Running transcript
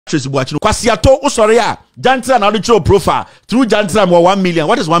Tracey Boakye kwasiato usori a jantra na do profile through jantra mo 1 million.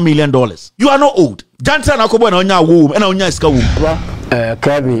 What is $1 million? You are not old. Jantra na kobo na onya wo na onya iska wo.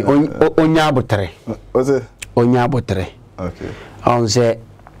 Kevin onya abotre. What's it? Onya abotre. Okay. On say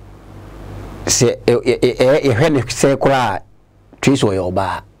when say kura Tracey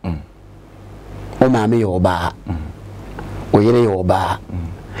oyoba. O maame yoba. Oyere yoba.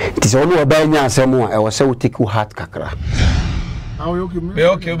 Tis only oba nya asemo e wo say we take heart kakra.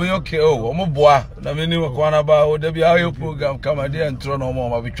 Okay. Oh, I'm a boy. I mean, you Ekuonaba. Oh, there be our program. Come on, there and throw no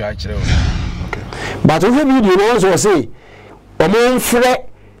more. We try to. Okay. But if you do also say, "Omo fre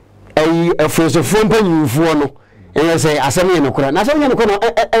a first of phone pen you for no," and you say, "Asami no kura." Na asami no kura.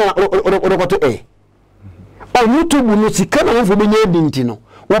 Odokoto eh. On YouTube no sika na fo be nye dinti no.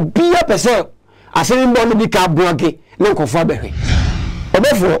 Obi a pese asami mbo no bi ka Boakye na nkofo abehwe.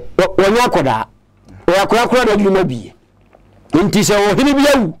 Obofour wonya akoda. Oyakura da dwuma bi. Inti se o hini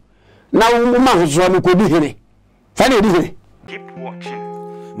biawu na ma hoso no ko di hini fa na di hini. Keep watching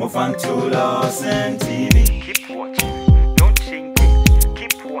Mofanto Lordson TV. Keep watching, don't change it.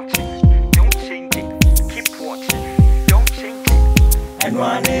 Keep watching, don't change it. Keep watching, don't change it. And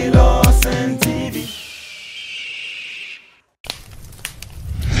one Lordson TV.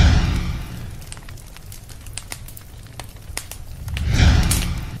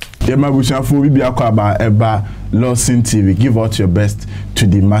 Yema bushafu bibi akwa eba Lordson TV. Give out your best to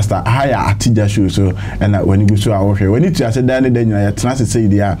the master. Higher Ategya show so and when you go to our here. When you say that then you trans say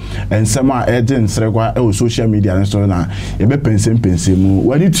there and some agent srekwa e social media and so na e be pense mu.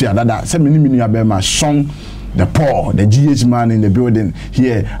 When you say that say mini abema song the poor, the GH man in the building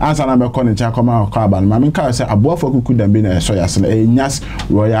here. Answer number calling check come out carbon. Mammy can say Obofour could have been a soyasin, a Nyas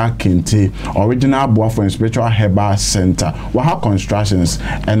Royal Kente, original Obofour Spiritual Herbal Center. What have constructions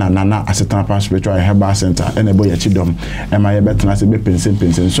and anana as a Tampa Spiritual Herbal Center and a boy chidom and my better as a bit pensing.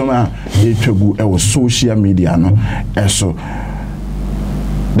 So they took social media no so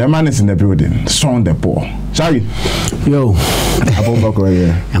the man is in the building, son the poor. Sorry. Yo,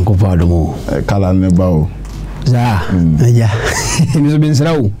 Abofour Uncle Padomo, Kala Nebao. Yeah, Miss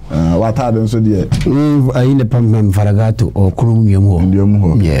Bensrao. What had them so dear? In the Pam Faragato or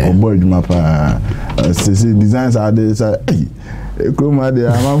Crumium. Yeah, or boy, Mapa. Designs are there. Chroma, they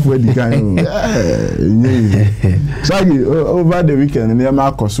are for the kind. Saggy over the weekend, and they are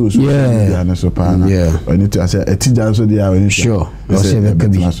Marcos. Yeah, and so pan. Yeah, I need to say a teacher so they are sure.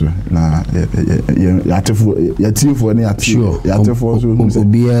 Nah, yet for any sure. Yet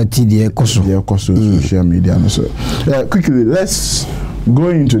be a TDA Koso social media. So quickly, let's go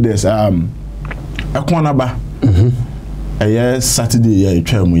into this. Ekuonaba. Saturday, yeah,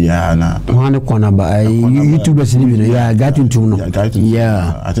 tell ya na. One Ekuonaba, YouTube is living. Yeah, got into no.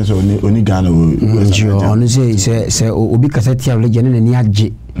 Yeah, I think so. Only Ghana. Honestly, say Obi cassette of legend and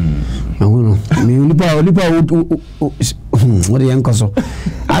Yaji. What the young cousin?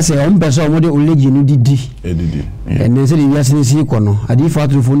 I say, I'm person what the old lady did. And then said, yes, in the corner. I did far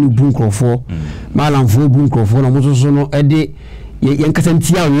to phone Bunko for Malam for Bunko for a motor a day. Young cousin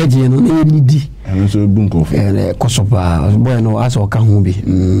Tia legend on AD. And so Bunko and Kosopa, boy, no, as or can be.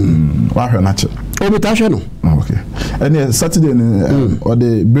 Why her natural? Okay. And Saturday or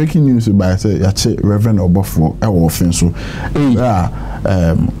the breaking news by say Reverend Obofour offense so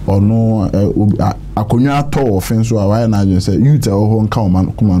or no akonya to offense so why na just say you tell ho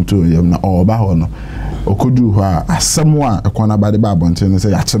nka come to yam na oba ho no okodu ho asemo a Ekuonaba de ba bonten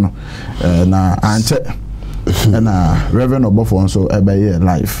say yache no na anche na Reverend Obofour so ebe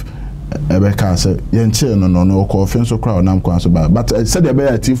life Ebeka say yenche no ko offense crowd nam kwa so but said the be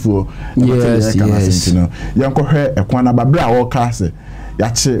atifu yes yanko hwe Ekuonaba bra wo ka say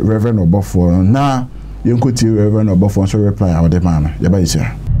yache Reverend Obofour na yanko ti Reverend Obofour so reply our demand ya ba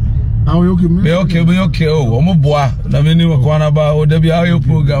yisia okay oh omo boa na meni Ekuonaba o da bi our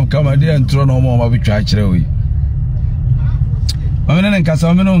program come there and throw no more ma bi twa kire we amene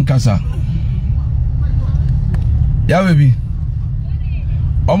nkasa ya baby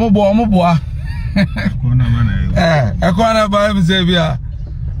omo boa Ekuonaba em say bia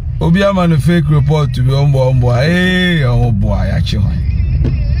obi ama no fake report to be omo boa ya che hwan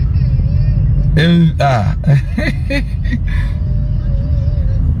Are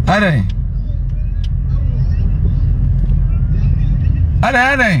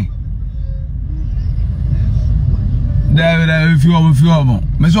David, if you are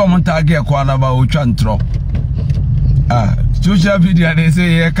Miss Woman Target Ekuonaba o twa ntro social media they say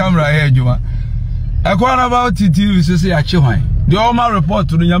here camera here Juma Ekuonaba TV so say ache hwan the all report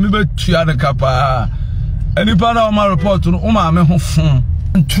to nyame betua de kapa any part of my report to ma me ho fon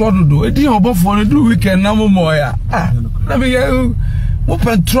ntro do edi Obofour do weekend na mo ya na be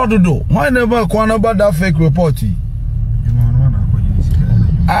Open Trododo. Why never go about that fake report?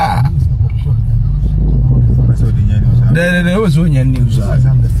 There was no news.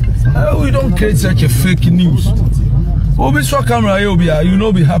 We don't create such a fake news. Obi so camera you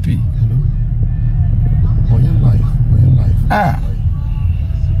know be happy.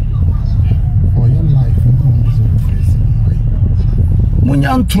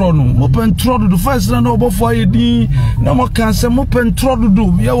 Munyan trono, open trodo the first na Obofour yedi na mo kan se mo pen trodo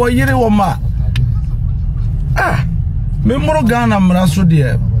do ya wo yire wo ma. Me moro Ghana mra so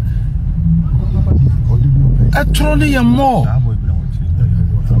de. Trono ya mo.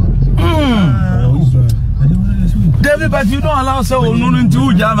 David, but you don't allow so no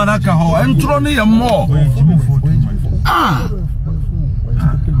into Jamanaka ho and trono ya mo.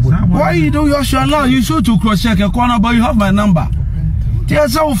 Why you do you should allow you should to cross check Ekuonaba, you have my number.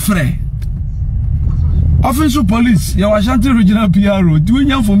 There's our friend. Officer police, your Ashanti regional PRO,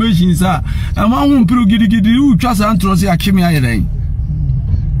 doing information, sir. And one who giddy who trust and trust ya Kimi Ayre.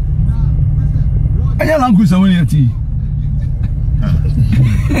 I am Uncle Samani tea.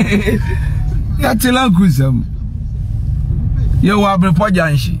 That's a Uncle Sam. You are before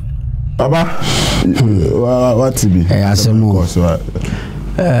Janshi. Baba, what to be? I ask some more.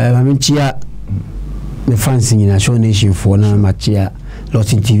 I mean, Chia, the fancy in a show nation for no Machia.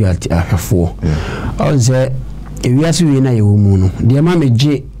 Lordson TV at afutuo. I say, if you ask me na you mono, the mama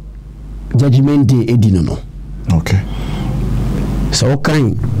J judgment day edino. Okay. So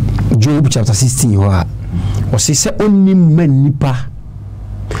kind Job chapter 16 was say only men nipa.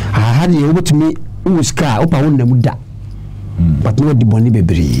 I had you able to me who scar up on the muda. But no the bonny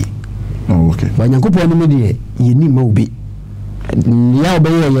baby. Oh, okay. But you go on the media, you need mobi. Ya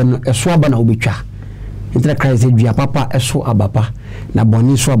obey a swab and obicha. Intra Christ via papa eso abapa na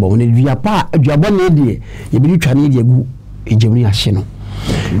boni so aba woni via pa adwabɔ na die ye bi twa na die gu ejemni ahye no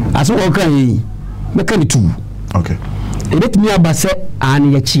aso wo kan yi meka ni tu. Okay. Ebet mi abase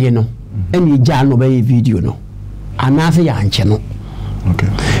an ye chie no eni gya no be video no anaase ya anche no. Okay.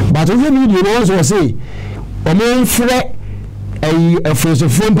 But we video no so say o mo mfre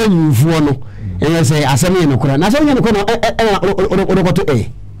efosofo mpanyinfo no ene say asem ye no kora na asem ye no kora o koto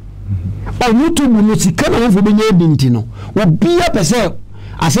on YouTube no sika na wofo be nya binti no obi a pese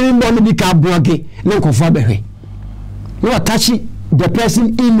asem mbo no bi ka Boakye na nkofo abehwe no attach the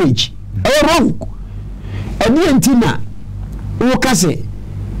person image wrong eni entina wo kase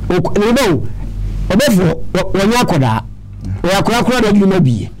no Obofour wonya koda yakora da dwuma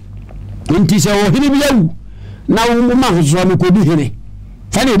bi enti se wo hini bi awu na wo ma ho so ko di hene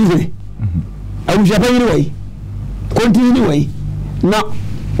fa na di hene awu japa yiri wai continue wai na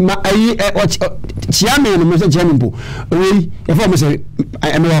ma ayi chiame no mse chiame mpo we e fa mse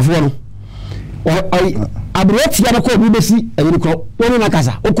emewafuo no ai abreti ya ko bi besi ayi ko woni na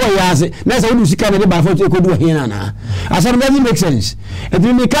kasa ukọ ya ase na se woni sika na de ba fa ko du hena na asam doesn't make sense e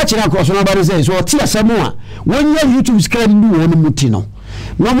bi me ka chira ko so na ba say so ti asam a woni ya YouTube sika ni woni muti no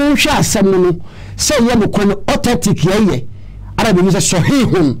no mo hwa asam no se ye no ko no authentic ye ara bi me se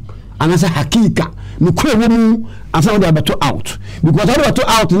sahihun anasa hakika no ko wo after they are out because they are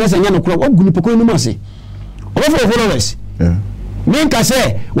out unless any no crop oguni poko ni mase Obofour followers men ka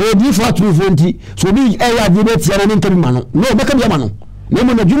say we di for true 20 so bi area di bet ya na nkabi mano no be ka bi mano na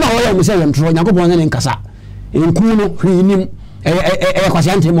mo na djuma ho ya me say yam tro nyakopon na nkasa enku no hwinim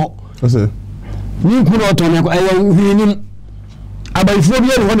kwase antemo ose ni nku no to na hwinim abaifo bi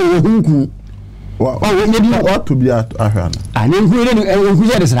ho na hunku wa ye di what to be ahwana ani nku ni enku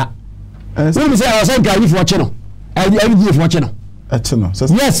je desra we be say I was guy for channel every for channel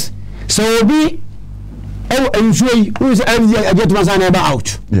yes so be enjoy who is every get man say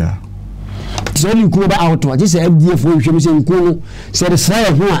out yeah so you go out what is every for you say nku say the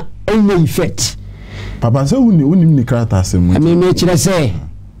say ho a only effect papa say uni ni character asem me chira say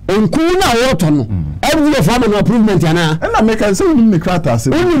nku na water no every for man improvement ana na make say uni ni character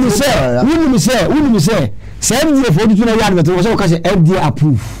asem uni me say every for you na yard but so ka say every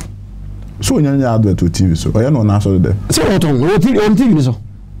approve so nyanya advert to TV so oya no na so de so on TV ni so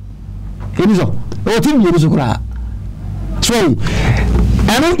eni so o TV ni so kura so eno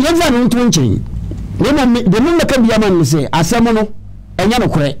yenza no ntwenchen de mo meka bia man say asem no enya no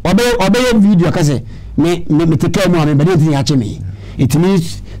kure obey video akase me take mo me be dey ache me it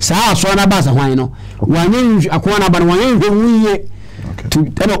means sa so na ba sa hwan no wanye Ekuonaba no wanye hwuye to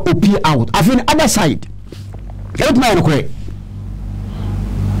op out afin other side help me no kure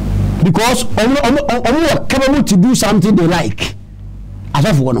because omo are capable to do something they like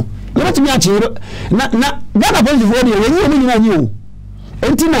asafo no let me achiro na Ghana police for dey when you nyina nyi o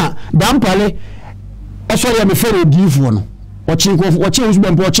entina dampale eso ya me fere difo no watching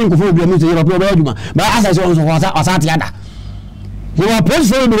for be music you problem but as I say on so wasat yada you are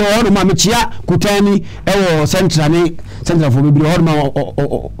post for me on ma mechia kutani e central for be on ma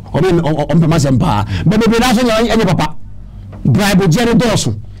on Manasseh but be na so any papa bribe jere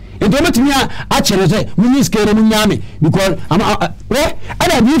doso e do metimi a chere say we need scale mu nyame because am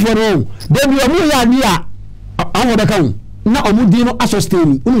I be for no they be mu ya dia awoda kan na omudi no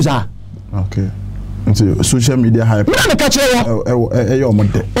sustain unuza okay into social media hype na ka chere yo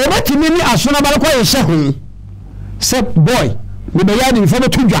omode o metimi ni asona ba ko ye hye say boy we be yard in for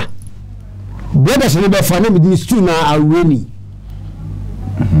tudwa brothers we be for no me stew na awani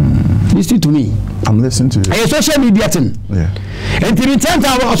listen to me. I'm listening to you. A social media thing. Yeah. And to return to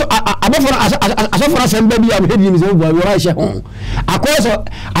Obofour some baby I'm heading is over where I share home. Akwess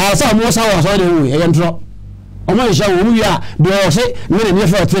I saw more sour so the way I intro. Omo sha wo ya do say no na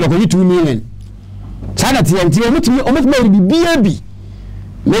for Tailor ko 2 million. Sanity and omo be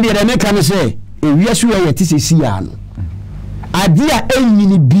maybe the make can say e wiasu ya ti sesi ya no. Adia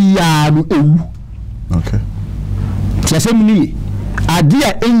enyini bia no ewu. Okay. Tiasemni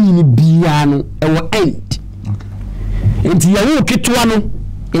adia enyini bia no ewo end. Okay. Enti ya wo ketwa no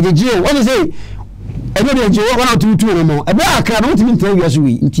ejeje won say ebe de je wona tutu no mo ebe akra no timi ntan wiasu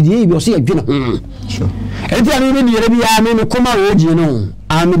wi enti de bi o say adwe no. Sure. Enti ani ni yere bia me no koma wo je no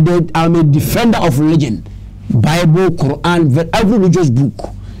I'm a defender of religion. Bible, Quran, every religious book.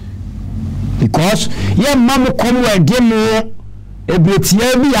 Because yeah mama come we game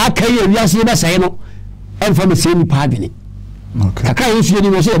ebretia bi akaye wiase be say no emfa me say ni pa adwene. Okay. Kaka yesu ni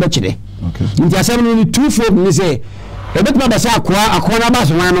mo say e be kire. Okay. Nti asem ni twofold ni say e be tuma say akwa na ba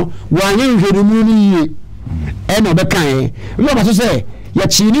so no wanye nhwerumu ni yie e no be kan e no ba so say ya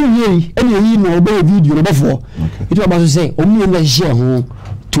chi ni yie e ni yi no be video no before. It ba so say o mu na share ho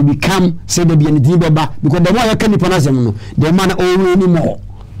to become say the be any beba because the more you can panasem no the man o ni more.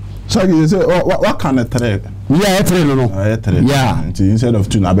 So you say what kind of trade? Yeah, trade no. Yeah. Instead of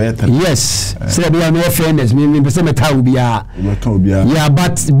 2 na be trade. Yes. Say be no fairness me say meta will be yeah,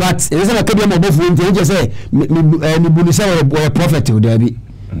 but is na ka be mo bofu nti je say me bunu say we prophet o da bi.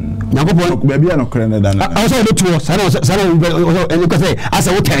 Yakopon be bia no kre na da na. I say the two sana and you say as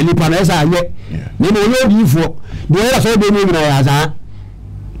a hotel ni pan esa ye. Me no lodi fo. The so be me na ya za.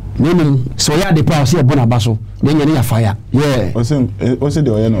 So ya de power say bona baso then you need fire yeah o say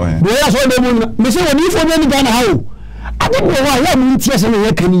the oye no he do ya so de mu me say woni fo be ni Ghana ha o ade bo wa ya mu ntie se no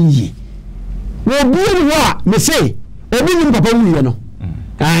ya kan yi wo bu ni wa me say obi ni papa wu ye no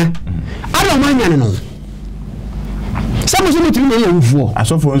ada man nya no samu so mutu ni ye wufuo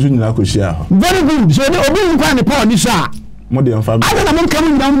asofo nso nyina ko hia ho very good so obi ni kwa ni power ni so a mo de mfa ada na mo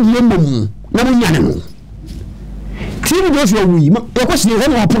kam na mo ye mum na mo nya no Timu dosi wa wi ya ko sine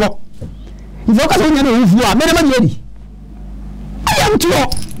ho apolo ifo ka so nya no fu a mere ma di ayam tuo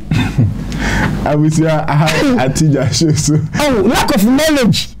abusia Ategya show so oh lack of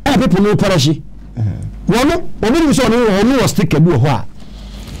knowledge people no parashi wono obi mi so no was stick ebu ho a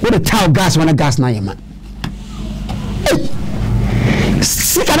what the tile gas when gas na yema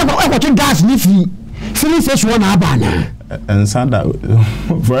sika na ko gas ni fi filling station na aba na and sanda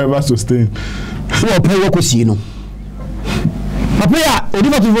forever sustain so pay ko si no papa ya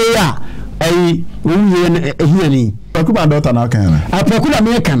odiba to we ya ai wuye ehia Akuba daughter na kan na apakula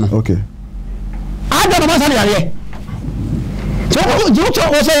me kan okay ada na masali yare so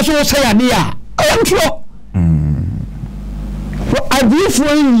o say ya dia am tro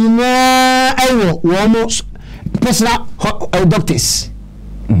adifo nyina ayo wo mo personal doctors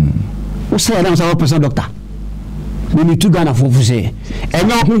o say na so personal doctor we need to Ghana for say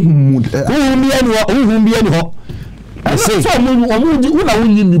enyo huhum bi eni ho say so mo una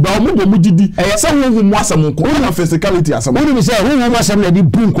wunyi ni ba mo do mo gidi say huhum mo asam ko una physicality asam mo ni say huhum asam na di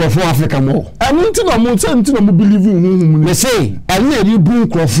bun for Africa mo enti na mo believe in huhum ni say na di bun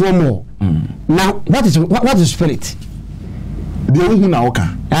for mo now what is spirit the huhum na oka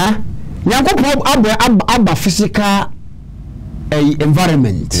Yakopon aba physical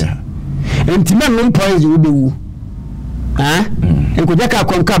environment enti man no poise wo bewu enko jaka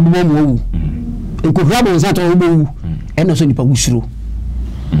konka bo mo wu enko rabo nsato wo bewu eno so nipa wusuro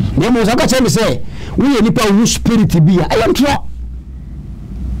na mo so ka che me say wo ye nipa wu spirit bia ayam tro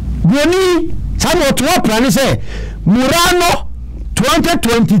boni sabo to plan say Murano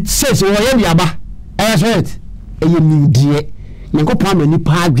 2026 wo ye biaba that's right eye ni die enko plan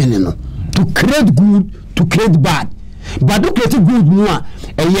nipa agwene no to create good to create bad but to create good no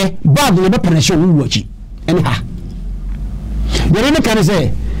eye bad no be pressure wo wachi anyhow there no can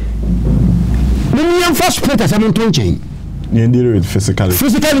say me am first spirit as am to change you deal with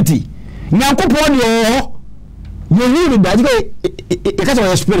physicality nyankopon yo you hear that because of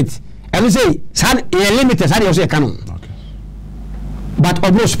your spirit and you say sad limited sad you say canon but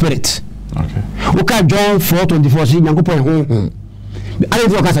of no spirit okay John 4:24 say nyankopon honhom I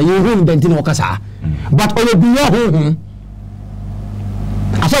don't know kasa you honhom bentin okasa but all be your honhom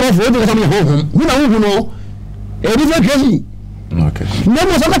aso for you kasa me honhom who na honhom no e different crazy okay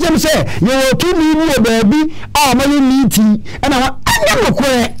no so kasa me say you to me no baby amani meeting and I am ko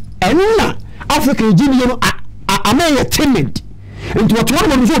enna Africa jini no amaya timid into what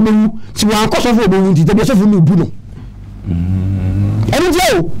one so be si wan koso for be nti te be so for no bu no enu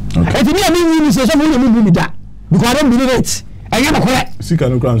jo eti me ami so for no bu mi da because I don't believe it anya no correct sika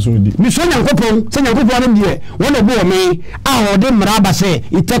no kran so di mi so nyankopon am die won obo o me a ode mraba se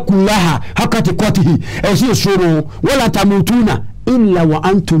itakulaha hakati kwatihi e si soro wala tamutuna illa wa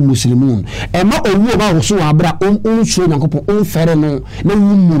antum muslimun ema owu ba wo so abra on so nyankopon on fere no na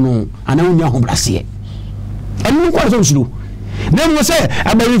wumu no ana wunya hobrase enu kwa so suru na mo se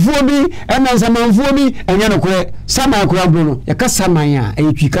abarifuo bi ena nsamanfuo bi enya no kore sama kora bro no ya kasa man a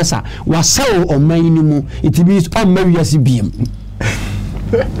etwi kasa wasawo oman ni mu itibi on mawiase biem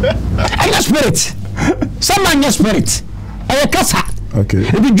aya spirit sama nya spirit aya kasa okay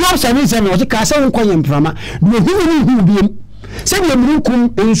the job 77 was kasa won kwanye mprama no hu biem se bi emrukum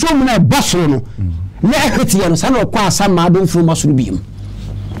enso mu na basoro no na ehetiye no sana kwa asama adon furu masoro biem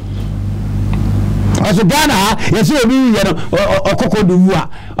aso Ghana yesi obi ye no okoko divoa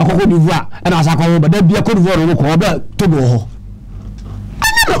na asakwa ba da bia kodivoa no ko ba tobo ho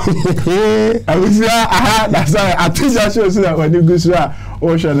awusia aha that's why Ategya show so that when you go so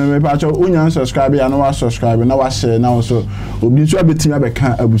o share no me pa cho unya subscribe ya no wa subscribe na wa share na so obi so abetimi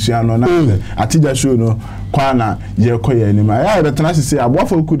abeka abusia no na Ategya show no kwa na ye koye ni ma ya be tana sisi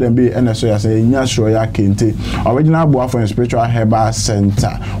Obofour ku dem be ene so ya say nya show ya kente original Obofour spiritual herbal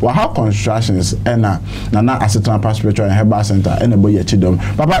center wa ha constructions ena na asetan pa spiritual herbal center ene boy ye chidom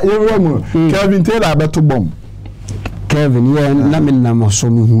papa ye mu Kevin Tailor abeto bom Kevin yeah na me na mo so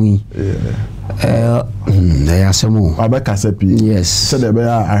mi hui na ya semo abeka sepi yes so de be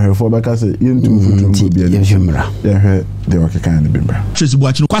ahefo beka se yentu futu bia ye jemra ye he de wakekan ni bimba Tracey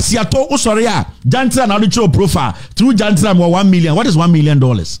Boakye kwasiato usori a jantra na audio profile through jantra mo 1 million. What is $1 million?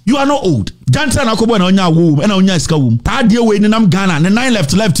 You are not old. Jantra na kobo na onya wom na onya iska wom ta de we ni nam Ghana ne 9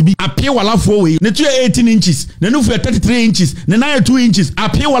 left bi apie wala fo we ne tu 18 inches ne nufu 33 inches ne 2 inches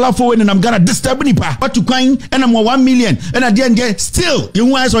apie wala fo we ni nam Ghana disturb ni pa what to kwan na mo 1 million na de nge still you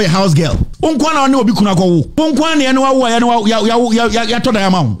want your house girl wonkwa na oni obi kuna ko wo wonkwa na ye no wa ya to da ya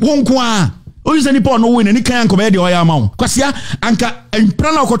ma wonkwa oyise nipa no we ni kan ankobe de oya ma wo kwasia anka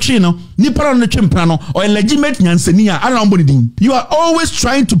empra na okotwe no nipa no twe empra no o legitimate nyansani a ana mboni din. You are always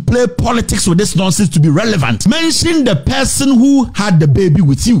trying to play politics with this nonsense to be relevant. Mention the person who had the baby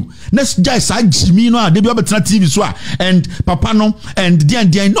with you. Next guy say Jimmy no a dey be obetena TV so and papa no and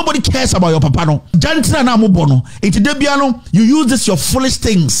dia nobody cares about your papa no jantra na mobo no enti dey bia no you use this your foolish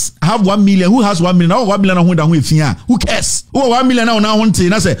things. I have 1 million. Who has 1 million? Oh, 1 million na ho da ho efia. Who cares? Oh, 1 million na ho nte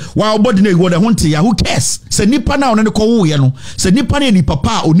na say wa body na go hunte ya who cares se nipa na ono ne ko wo ye no se nipa na ni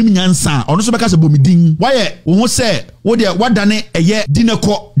papa onim nyansa ono so beka se bomidin why wo se wo de wadane eye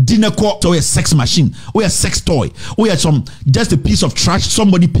dineko so a sex machine or a sex toy or some just a piece of trash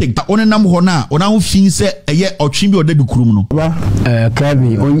somebody picked on nam ho na ona ho fin se eye otwin bi odadu kurum no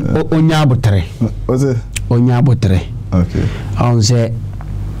Kevin onya abotre okay on se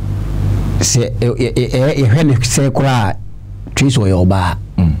hene se kura Tracey oyoba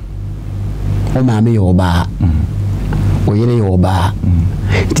o maame yoba oyere yoba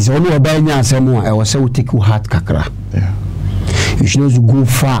it is only oba nya asemo e wose take heart kakra yeah you should go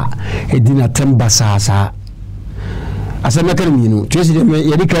far edina temba sasa asema kan mi no Tracey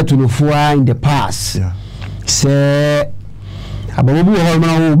ye dika to no fua in the past yeah se ababu ho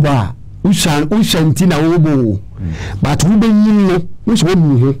ma wo ba usanti na wo bo but wo benyin no wo so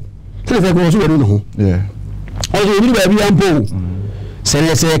wo ho se ko so wo no yeah o so ni ba bi ampo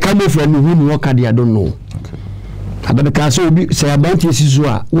se come from who no ka dia don't know okay abeka so obi se about yesizu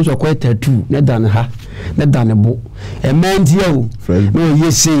a wo so quite tattoo na dan ha na dan bo e manti o no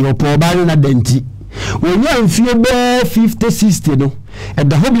yesi opo ba na danti wonya mfie be 50 60 no e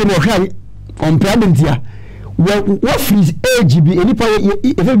da hobi no hwa on pradentia what freeze age bi enipa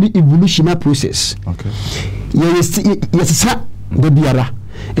e be evolutionary process okay yes de biara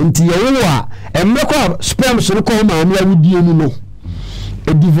enti ye wo a emekwa sperm so ko ma na wudie ni no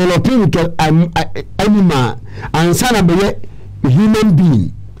a developing animal and son of a human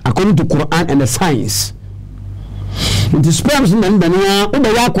being according to Quran and the science. It is sperms and then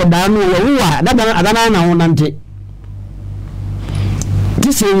Ubayako Dano, adana na honante.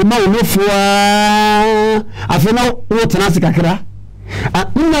 say ma no for afena wo tena sikakra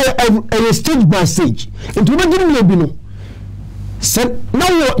a stage by stage into we give me no said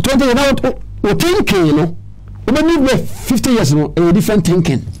now 20 now we thinking you know we need 50 years no a different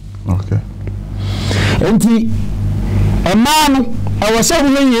thinking. Okay. Enti a man I was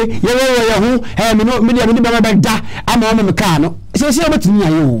saying me no me be da ama me car no say betimi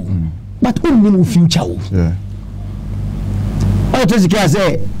ayo but who future. Yeah. I just can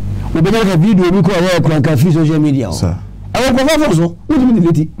say we be make a video we call social media. Sir. I will go so we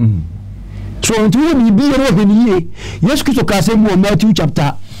delete it. So until we be here yes Christ can say more Matthew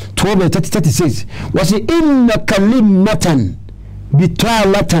chapter 12 verse 36 was inna kalimatan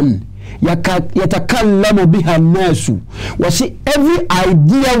bitalatan yatakallamu biha nasu was every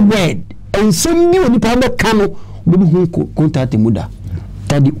idea word and some new nipa kano bubu contact muda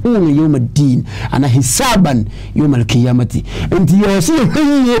tadi yawm ad-din ana hisaban yawm al-qiyamati enti yo see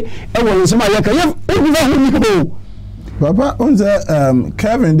e won some ayaka you Papa,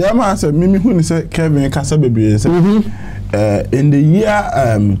 Kevin, the man said, Mimi, who said Kevin Casababy, in the year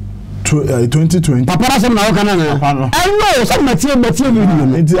 2020. Papa, some now can I know some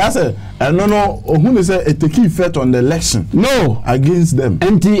material. I said, no, who said it take effect on the election? No, against them.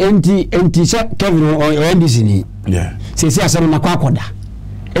 Anti, Kevin or NDC. Yeah. Say, some Makwakoda.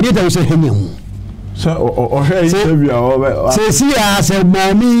 Editor will say, him. So, or hey, see, I said,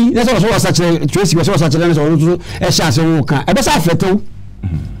 Mammy, that's also such a Tracey was such a chance of walker. I was after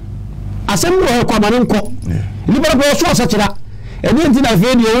I send her common uncle. Liberal was such a and then I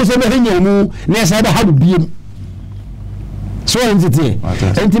feel you also having your move, less I had to be so entity.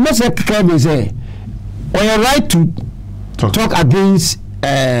 And the message can say, or your right to talk against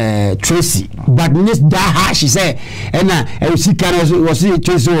Tracey, but this that she said, and she was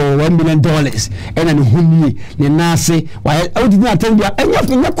Tracey $1 million, and then whom the Manasseh, why I did not tell you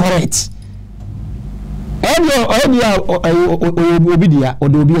anything correct. And your Obidia or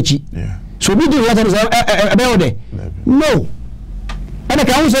the Obiachi. So we do what about it. No. And I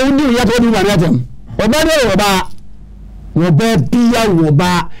can also do yet what you want them.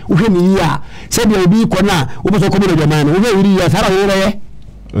 Oba uhemi ya said you be kona oboso komo de man we ya sara we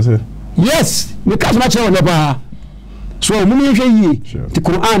yes because much on the so mumi hwe yi the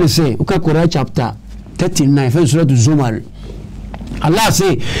Quran say uka Quran chapter 39 verse Zumar Allah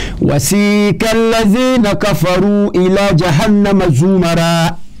say wasika allazina kafaru ila jahannama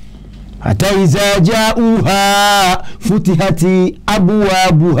zumara hatta iza ja'uha futihati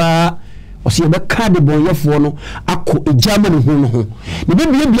abwabuha osi be card bonyefo no akọ ejamani ho ne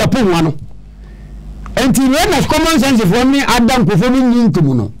bibia pon no enti we na common sense for me adam ko fo mi ntum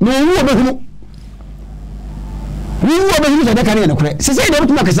no no wo be hunu wo be hunu so de kan ne kore se de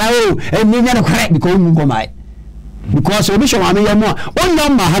tuma kasa o eni nya ne kore because mu go mai because obi show am ya mo onya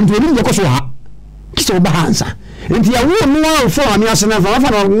ma ha nto ni ko so ha kiso ba hansa enti ya wo no fo am ya sena fa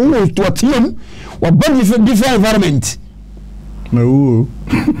no to atiem wa different environment no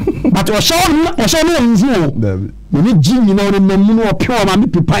but o show no nzu we jin you know the menu or pure ma me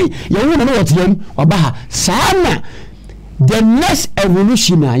pipai ya wo no what yam oba sana the next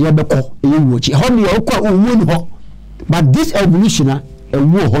evolution ya beko e wochi ho ne o kwa o won ho but this evolution e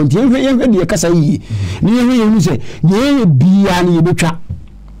wo ho nti ehwe de kasa yi ni ehwe yenu se ye bia na ye betwa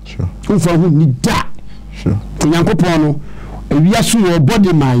sure unfa hu ni da sure tinyankopon no ewia so your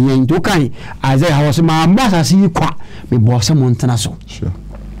body ma yen to kan azai ha so ma mbasa si kwa me bo se montana so sure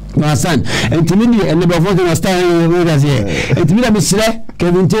no son and to me and never want to stand with us here and to me that Mr.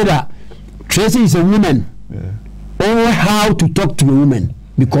 Kevin Tailor Tracey is a woman only how to talk to a woman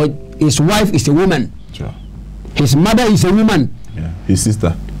because his wife is a woman sure his mother is a woman his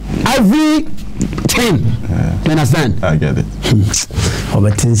sister every 10 you understand I get it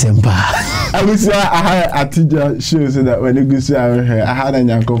I was Ategya show so that when you go see I had a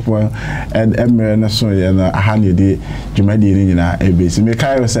yankopon and Emre na so ye na aha ne de dwumadi ni nyina ebesi me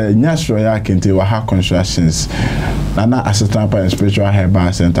kai say nya sure ya kente wa ha constructions na assistant for spiritual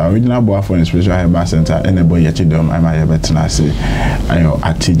herbal center original boy for spiritual herbal center and boy ye chidom am I betna say ayo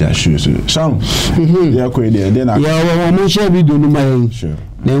Ategya show so ya ko de na ya wo share video no mai sure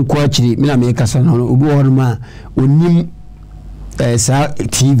na nko achiri me na me kasa no obi wo ma onim sa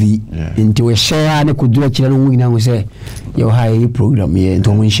TV into we share ne kudura chira no nyina ho say your high program here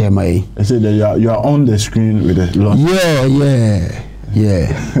to we share my I said that you are on the screen with the Lordson.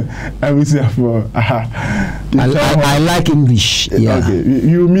 Yeah. I will say for I like English. Yeah. Okay.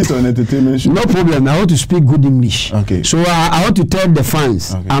 You miss on entertainment show. No problem. I want to speak good English. Okay. So I want to tell the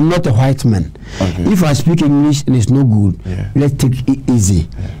fans I'm not a white man. Okay. If I speak English and it's no good, let's take it easy.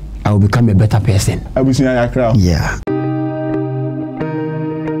 I will become a better person. I will see your crowd. Yeah.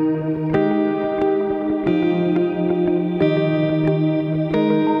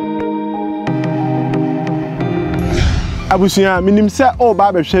 abusuya minim se o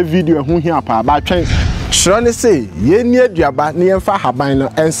ba be hwe video ho hia pa ba twen Shiro ne say ye ni aduaba ne yemfa haban no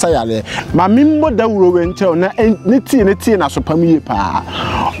ensa yale ma mimmo da wuro we nche na ne tie na so pam ye pa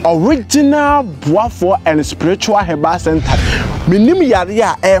original Boakye and spiritual herbal center minim yare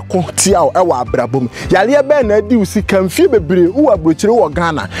a eko tia o ewa abrabom yare be na di usi kamfie bebre u abrochire wo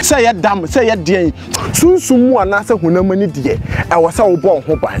Ghana say ye dam say ye den sunsumu ana se hunamani die ewo se wo bo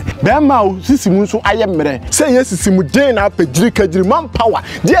ho ban be ma o sisimu so aye mere say ye sisimu den na apagiri kagiri man power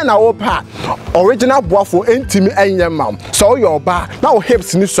die na wo pa original Boakye entimi enyema so your ba na o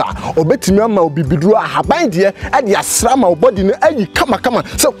hips ni so obetimi ama obibiduru ahaban die e de asra ma body no ayi kama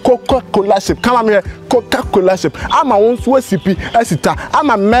so Coca-Cola shape kama me Coca-Cola shape ama wonso asipi asita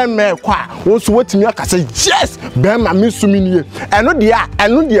ama meme kwa wonso wetimi akase yes be ma me sumi nie eno de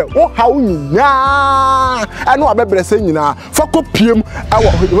wo hawo nyina eno abebere se nyina fako piem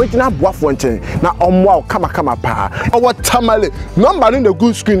awo original Boakye nchen na omwa kama pa owo tamale number in the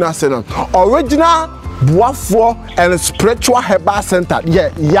good screen asena original Boakye and spiritual herbal center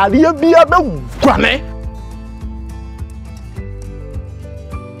yare bia be gwane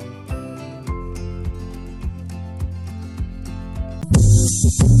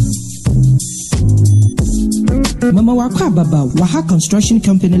Mama Wakwa Baba, Waha Construction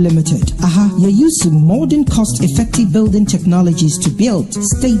Company Limited. You use modern cost-effective building technologies to build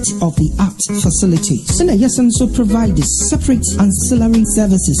state-of-the-art facilities. And yes, and so provide separate ancillary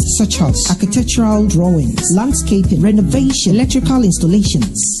services such as architectural drawings, landscaping, renovation, electrical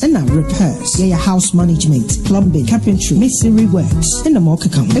installations, and repairs. House management, plumbing, carpentry, masonry works, and the more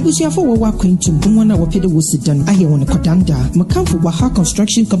come. Ebusia for Wawa Quintum, one hour pedo was done. I hear on a Kodanda, Makamfu Waha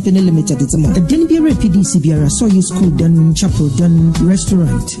Construction Company Limited. It's a month. The Denbiara PDC Biara saw you school done, chapel done,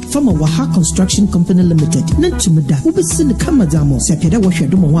 restaurant. From a Waha Construction Company Limited. Nantumada, who be seen the Kamadamo, Sapeda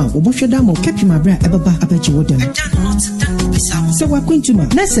Washaduma, Oboshadamo, Capimabra, Ababa, Abachiwodan. So we're going to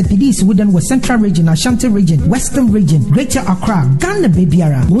Manasseh PDC wooden was Central Region, Ashanti Region, Western Region, Greater Accra, Ghana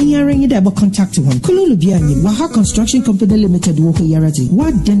Babyara. When you're in the able contact to one. Kululu Biani, Waha Construction Company Limited, Woko Yarati.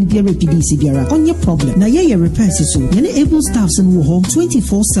 What Denbiara PDC Biara on your problem? Now, yeah, repairs so. You're able staffs in Woho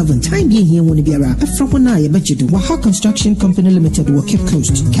 24/7. Time being here when Biara. From one eye, I bet you do. Waha Construction Company Limited, Cape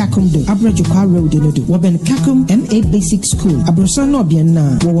Coast, Kakumdo, Abrajukwa Road, Waben Kakum, MA Basic School, Abrosano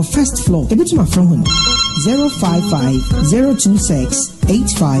Biana, our first floor. A bit my from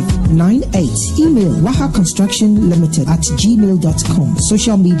 055-026-8598. Email wahaconstructionlimited@gmail.com.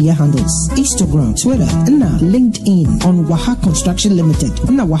 Social media handles Instagram, Twitter, and LinkedIn on Waha Construction Limited,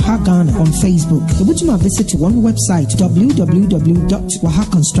 and Waha Ghana on Facebook. A bit my visit one website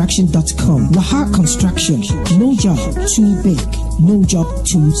www.wahaconstruction.com. Waha Construction. No job too big, no job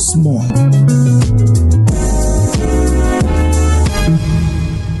too small.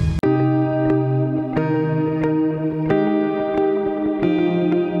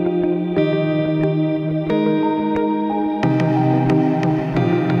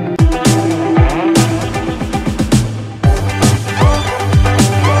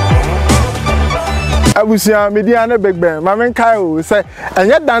 Abusia media na big ben mamen kai o say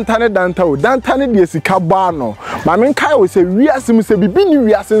enye dantane de sika ba no mamen kai o say wiase mu say bibi ni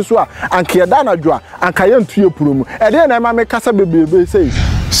wiase nso a anka ye da na dwo a anka ye ntuye puromu e de na mamen kasa bebebe say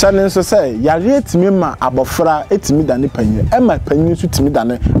sane nso say yare etimi ma abofra etimi da ne panyin e ma panyin nso timi da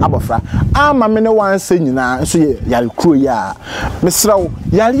ne abofra ama me ne wan say nyina nso ye yare kuro ya mesrawo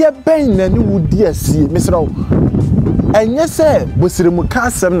yare ben na ni wudi asie mesrawo enye say bosiremu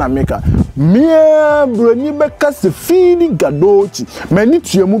kasem na meka mia broni beka se fili gadochi mani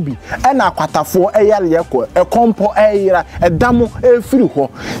tuemu bi e na akwatafo eyare yeko e kompo eyira e damo e firi ho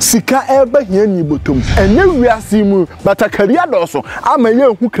sika e ba hia ni botom enye wiase mu batakari adoso ama ye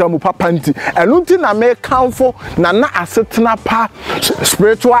hu kramu papa nti enu nti na me kanfo na asetena pa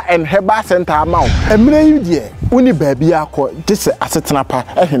spiritual and herbal center amount emre yi die uni baabi akọ dise asetena pa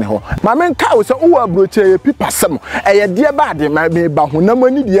ehene ho ma men ka wo se wo abroche ye pipasem eye die ba de ma me ba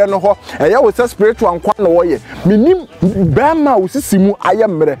honamani die no ho eye wo se spiritual nkwa no wo ye minim bema wo sisimu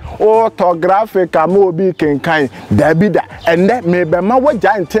ayemre orthographic am obi kenkan dabida ende me bema wo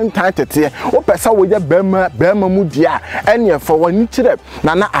ja ntentan tete wo pesa wo ye bema mu dia ene fa wani kire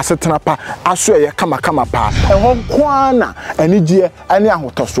na asetena pa aso eye kama pa e ho kwa na ani die ane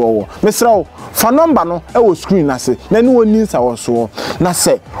ahotoso wo mesra wo fa number no e wo screen queen na se na ne woni nsa wo so na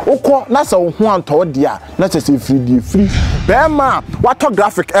se ukọ na se wo ho anto de a na se free bema wato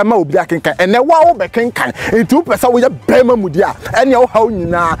graphic ema obi akenkan ene wa wo bekenkan etu pesa wo ye bema mudi a ene wo hawo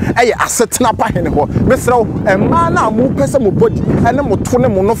nyina eye asetena pa hene ho mesrew ema na mo pesa mo body ene mo to ne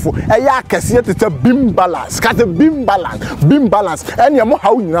mo nofo eye akese tete beam balance kate beam balance ene mo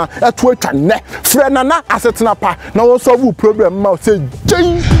hawo nyina eto atwa ne frɛ na asetena pa na wo solve problem ma say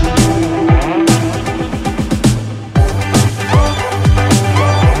jing.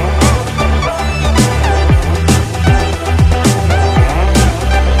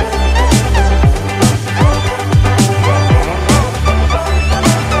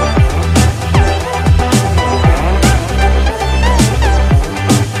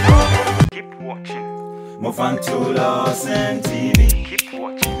 Lordson TV. Keep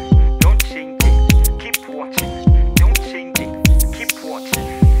watching, don't change it. Keep watching, don't change it. Keep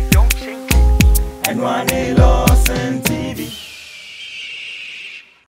watching, don't change it. And one Lordson TV.